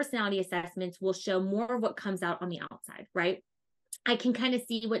your personality assessments will show more of what comes out on the outside, right? I can kind of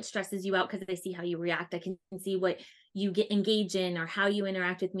see what stresses you out because I see how you react. I can see what you get engaged in or how you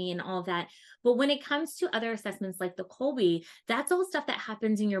interact with me and all of that. But when it comes to other assessments like the Kolbe, that's all stuff that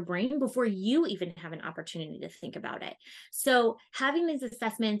happens in your brain before you even have an opportunity to think about it. So having these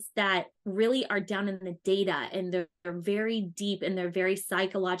assessments that really are down in the data, and they're very deep and they're very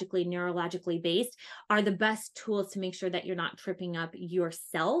psychologically, neurologically based, are the best tools to make sure that you're not tripping up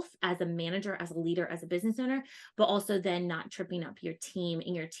yourself as a manager, as a leader, as a business owner, but also then not tripping up your team,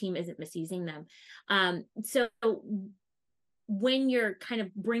 and your team isn't misusing them. So when you're kind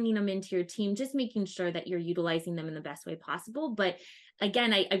of bringing them into your team, just making sure that you're utilizing them in the best way possible. But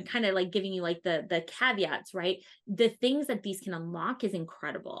again, I'm kind of like giving you like the caveats, right? The things that these can unlock is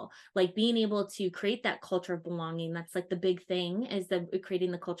incredible. Like being able to create that culture of belonging. That's like the big thing, is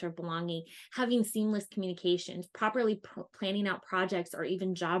creating the culture of belonging, having seamless communications, properly planning out projects or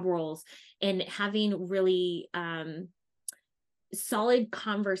even job roles, and having really, solid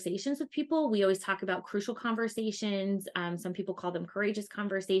conversations with people. We always talk about crucial conversations. Some people call them courageous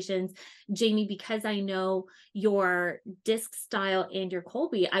conversations. Jamie, because I know your DISC style and your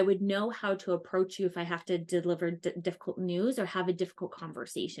Kolbe, I would know how to approach you if I have to deliver difficult news or have a difficult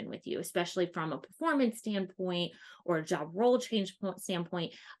conversation with you, especially from a performance standpoint or a job role change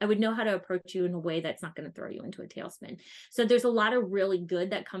standpoint. I would know how to approach you in a way that's not going to throw you into a tailspin. So there's a lot of really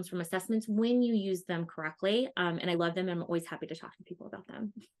good that comes from assessments when you use them correctly. And I love them. And I'm always happy to talk to people about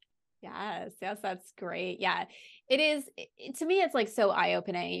them. Yes, that's great. Yeah, it is. To me, it's like so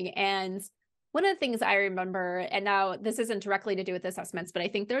eye-opening. And one of the things I remember, and now this isn't directly to do with assessments, but I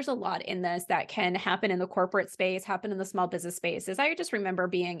think there's a lot in this that can happen in the corporate space, happen in the small business space, is I just remember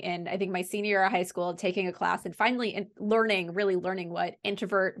being in, I think my senior year of high school, taking a class and finally really learning what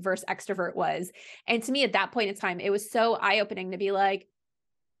introvert versus extrovert was. And to me at that point in time, it was so eye-opening to be like,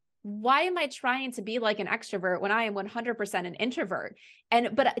 why am I trying to be like an extrovert when I am 100% an introvert?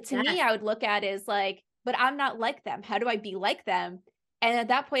 But to me, I would look at it as like, but I'm not like them. How do I be like them? And at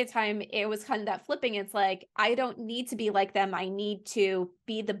that point in time, it was kind of that flipping. It's like, I don't need to be like them. I need to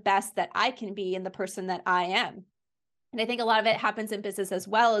be the best that I can be in the person that I am. And I think a lot of it happens in business as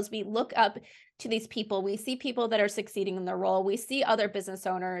well, as we look up to these people. We see people that are succeeding in their role. We see other business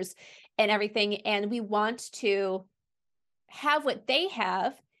owners and everything, and we want to have what they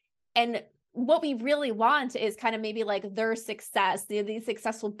have. And what we really want is kind of maybe like their success, these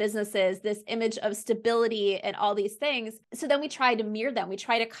successful businesses, this image of stability and all these things. So then we try to mirror them, we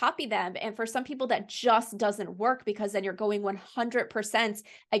try to copy them. And for some people, that just doesn't work, because then you're going 100%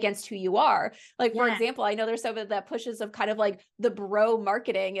 against who you are. Like, for Yeah. example, I know there's some of that pushes of kind of like the bro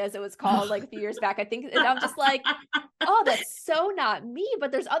marketing, as it was called like a few years back, I think. And I'm just like, oh, that's so not me.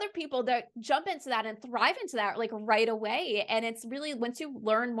 But there's other people that jump into that and thrive into that like right away. And it's really, once you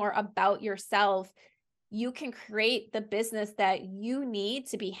learn more about yourself, you can create the business that you need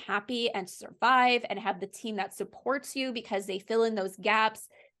to be happy and survive, and have the team that supports you because they fill in those gaps.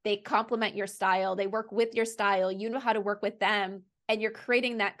 They complement your style. They work with your style. You know how to work with them. And you're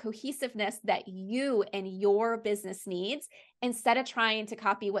creating that cohesiveness that you and your business needs, instead of trying to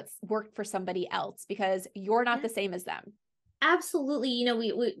copy what's worked for somebody else, because you're not the same as them. Absolutely. You know,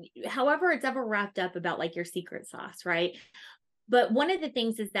 we however it's ever wrapped up about like your secret sauce, right? But one of the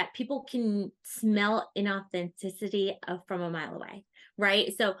things is that people can smell inauthenticity from a mile away,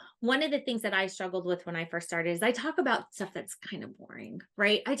 right? So one of the things that I struggled with when I first started is I talk about stuff that's kind of boring,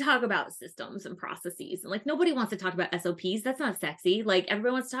 right? I talk about systems and processes, and like nobody wants to talk about SOPs. That's not sexy. Like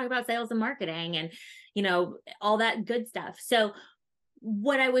everyone wants to talk about sales and marketing and, you know, all that good stuff. So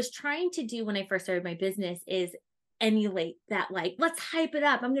what I was trying to do when I first started my business is emulate that, like, let's hype it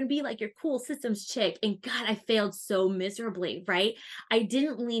up. I'm going to be like your cool systems chick. And God, I failed so miserably, right? I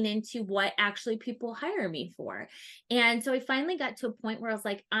didn't lean into what actually people hire me for. And so I finally got to a point where I was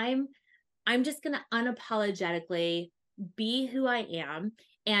like, I'm just going to unapologetically be who I am.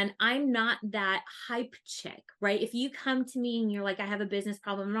 And I'm not that hype chick, right? If you come to me and you're like, I have a business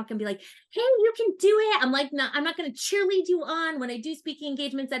problem, I'm not going to be like, hey, you can do it. I'm not going to cheerlead you on. When I do speaking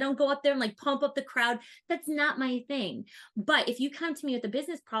engagements, I don't go up there and like pump up the crowd. That's not my thing. But if you come to me with a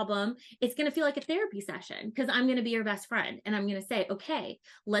business problem, it's going to feel like a therapy session, because I'm going to be your best friend. And I'm going to say, okay,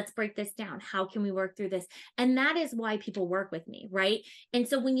 let's break this down. How can we work through this? And that is why people work with me, right? And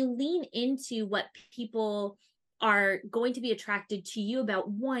so when you lean into what people are going to be attracted to you about,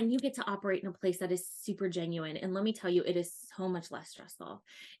 one, you get to operate in a place that is super genuine. And let me tell you, it is so much less stressful.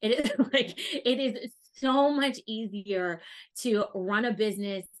 It is like, it is so much easier to run a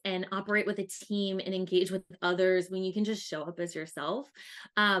business and operate with a team and engage with others when you can just show up as yourself.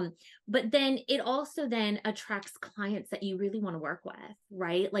 But then it also then attracts clients that you really want to work with,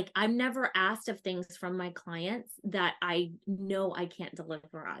 right? Like I'm never asked of things from my clients that I know I can't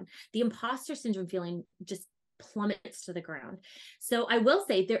deliver on. The imposter syndrome feeling just plummets to the ground. So I will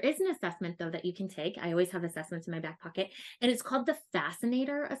say there is an assessment though that you can take. I always have assessments in my back pocket, and it's called the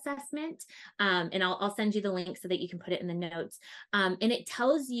Fascinator assessment. And I'll send you the link so that you can put it in the notes. And it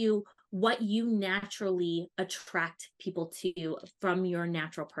tells you what you naturally attract people to from your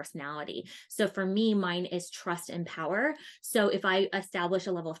natural personality. So for me, mine is trust and power. So if I establish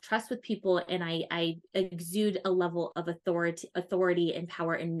a level of trust with people and I exude a level of authority and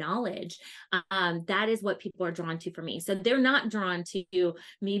power and knowledge, that is what people are drawn to for me. So they're not drawn to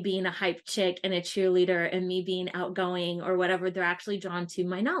me being a hype chick and a cheerleader and me being outgoing or whatever. They're actually drawn to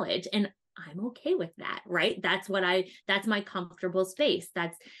my knowledge, and I'm okay with that, right? That's my comfortable space.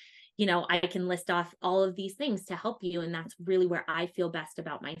 That's, you know, I can list off all of these things to help you. And that's really where I feel best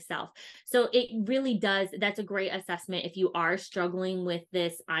about myself. So it really does. That's a great assessment. If you are struggling with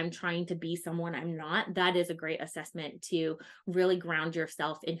this, I'm trying to be someone I'm not, that is a great assessment to really ground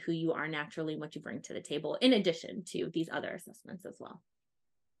yourself in who you are naturally, what you bring to the table, in addition to these other assessments as well.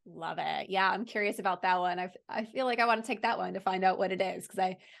 Love it. Yeah, I'm curious about that one. I feel like I want to take that one to find out what it is, because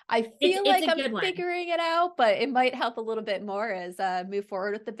I feel It's like a I'm good one. figuring it out, but it might help a little bit more as move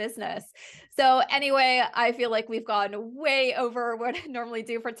forward with the business. So anyway, I feel like we've gone way over what I normally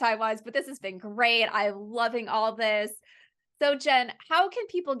do for time wise, but this has been great. I'm loving all this. So Jen, how can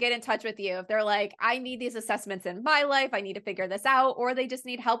people get in touch with you if they're like, I need these assessments in my life, I need to figure this out, or they just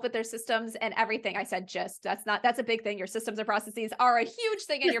need help with their systems and everything? I said that's a big thing. Your systems and processes are a huge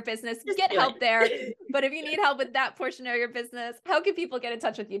thing in your business. Get help there. But if you need help with that portion of your business, how can people get in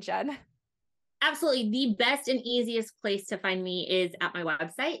touch with you, Jen? Absolutely. The best and easiest place to find me is at my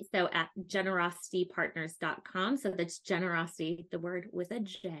website. So at generositypartners.com. So that's generosity, the word with a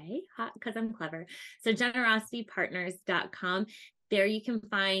J, because I'm clever. So generositypartners.com. There you can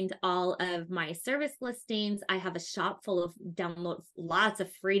find all of my service listings. I have a shop full of downloads, lots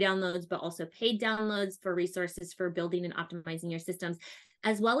of free downloads, but also paid downloads for resources for building and optimizing your systems,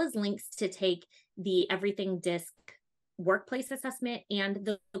 as well as links to take the Everything Disc workplace assessment and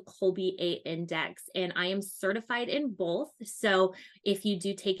the Kolbe A index. And I am certified in both. So if you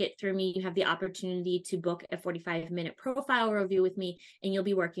do take it through me, you have the opportunity to book a 45-minute profile review with me, and you'll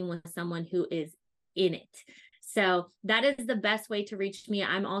be working with someone who is in it. So that is the best way to reach me.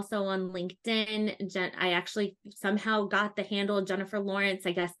 I'm also on LinkedIn. I actually somehow got the handle Jennifer Lawrence.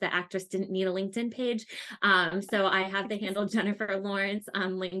 I guess the actress didn't need a LinkedIn page. So I have the handle Jennifer Lawrence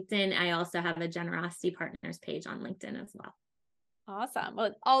on LinkedIn. I also have a Generosity Partners page on LinkedIn as well. Awesome.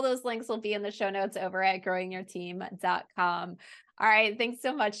 Well, all those links will be in the show notes over at growingyourteam.com. All right. Thanks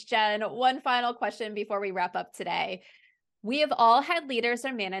so much, Jen. One final question before we wrap up today. We have all had leaders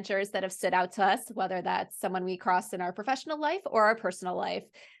or managers that have stood out to us, whether that's someone we crossed in our professional life or our personal life.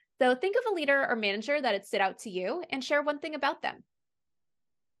 So think of a leader or manager that had stood out to you and share one thing about them.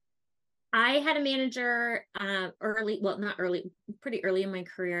 I had a manager pretty early in my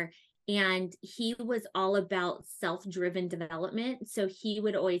career. And he was all about self-driven development. So he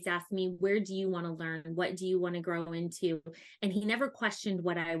would always ask me, where do you want to learn? What do you want to grow into? And he never questioned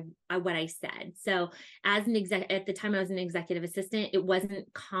what I said. So as an at the time I was an executive assistant, it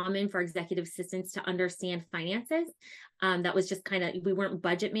wasn't common for executive assistants to understand finances. That was just we weren't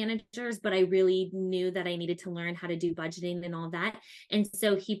budget managers, but I really knew that I needed to learn how to do budgeting and all that. And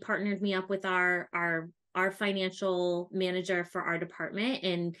so he partnered me up with our financial manager for our department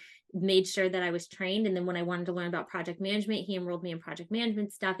and made sure that I was trained. And then when I wanted to learn about project management, he enrolled me in project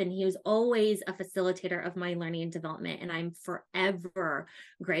management stuff. And he was always a facilitator of my learning and development. And I'm forever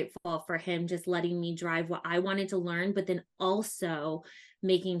grateful for him just letting me drive what I wanted to learn, but then also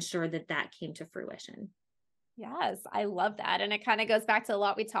making sure that that came to fruition. Yes, I love that. And it kind of goes back to a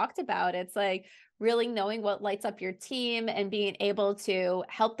lot we talked about. It's like really knowing what lights up your team and being able to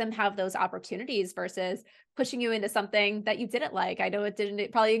help them have those opportunities versus pushing you into something that you didn't like. I know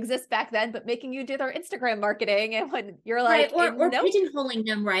it probably exist back then, but making you do their Instagram marketing. And when you're like, right, or nope. pigeonholing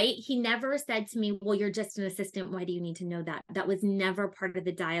them, right? He never said to me, well, you're just an assistant. Why do you need to know that? That was never part of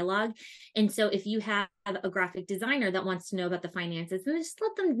the dialogue. And so if you have a graphic designer that wants to know about the finances, then just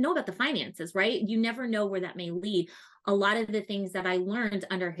let them know about the finances, right? You never know where that may lead. A lot of the things that I learned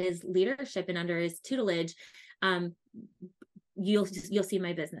under his leadership and under his tutelage, you'll see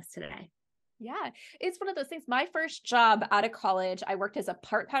my business today. Yeah, it's one of those things. My first job out of college, I worked as a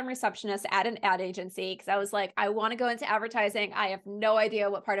part-time receptionist at an ad agency because I was like, I want to go into advertising. I have no idea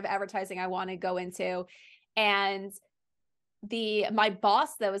what part of advertising I want to go into. And my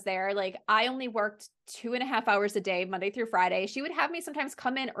boss that was there, like I only worked 2.5 hours a day, Monday through Friday. She would have me sometimes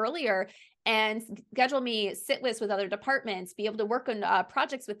come in earlier and schedule me sit with other departments, be able to work on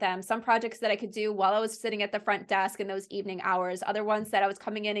projects with them. Some projects that I could do while I was sitting at the front desk in those evening hours, other ones that I was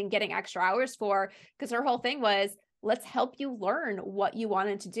coming in and getting extra hours for, because her whole thing was, let's help you learn what you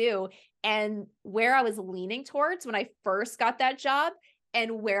wanted to do. And where I was leaning towards when I first got that job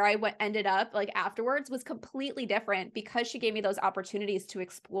and where I ended up like afterwards was completely different because she gave me those opportunities to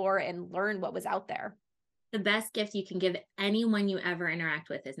explore and learn what was out there. The best gift you can give anyone you ever interact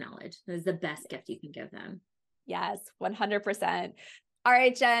with is knowledge. It is the best gift you can give them. Yes, 100%. All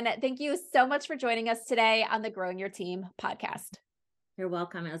right, Jen, thank you so much for joining us today on the Growing Your Team podcast. You're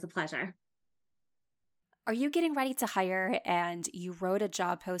welcome. It was a pleasure. Are you getting ready to hire and you wrote a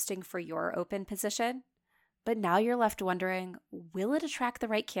job posting for your open position, but now you're left wondering, will it attract the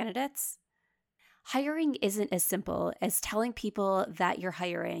right candidates? Hiring isn't as simple as telling people that you're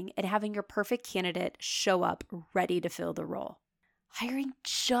hiring and having your perfect candidate show up ready to fill the role. Hiring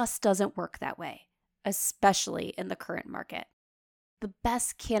just doesn't work that way, especially in the current market. The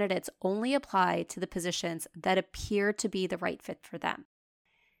best candidates only apply to the positions that appear to be the right fit for them.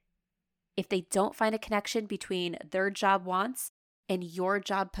 If they don't find a connection between their job wants and your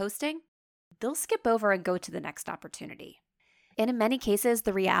job posting, they'll skip over and go to the next opportunity. And in many cases,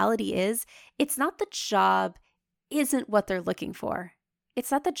 the reality is it's not the job isn't what they're looking for.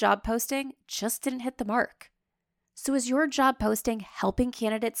 It's not the job posting just didn't hit the mark. So is your job posting helping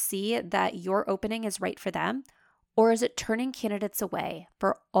candidates see that your opening is right for them? Or is it turning candidates away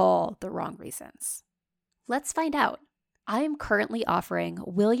for all the wrong reasons? Let's find out. I am currently offering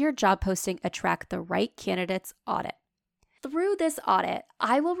Will Your Job Posting Attract the Right Candidates audit. Through this audit,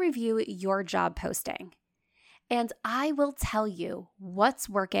 I will review your job posting. And I will tell you what's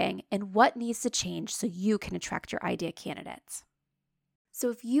working and what needs to change so you can attract your ideal candidates. So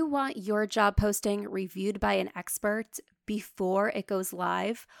if you want your job posting reviewed by an expert before it goes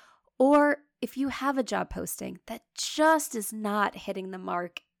live, or if you have a job posting that just is not hitting the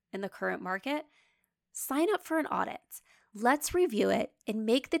mark in the current market, sign up for an audit. Let's review it and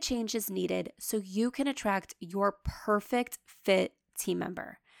make the changes needed so you can attract your perfect fit team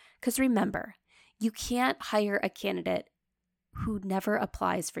member. Because remember, You can't hire a candidate who never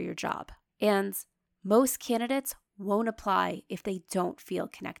applies for your job. And most candidates won't apply if they don't feel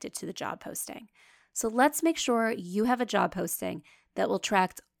connected to the job posting. So let's make sure you have a job posting that will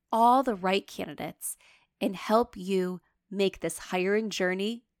attract all the right candidates and help you make this hiring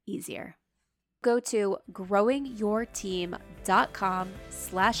journey easier. Go to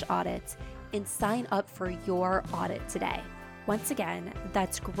growingyourteam.com/audit and sign up for your audit today. Once again,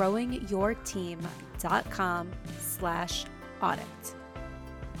 that's growingyourteam.com/audit.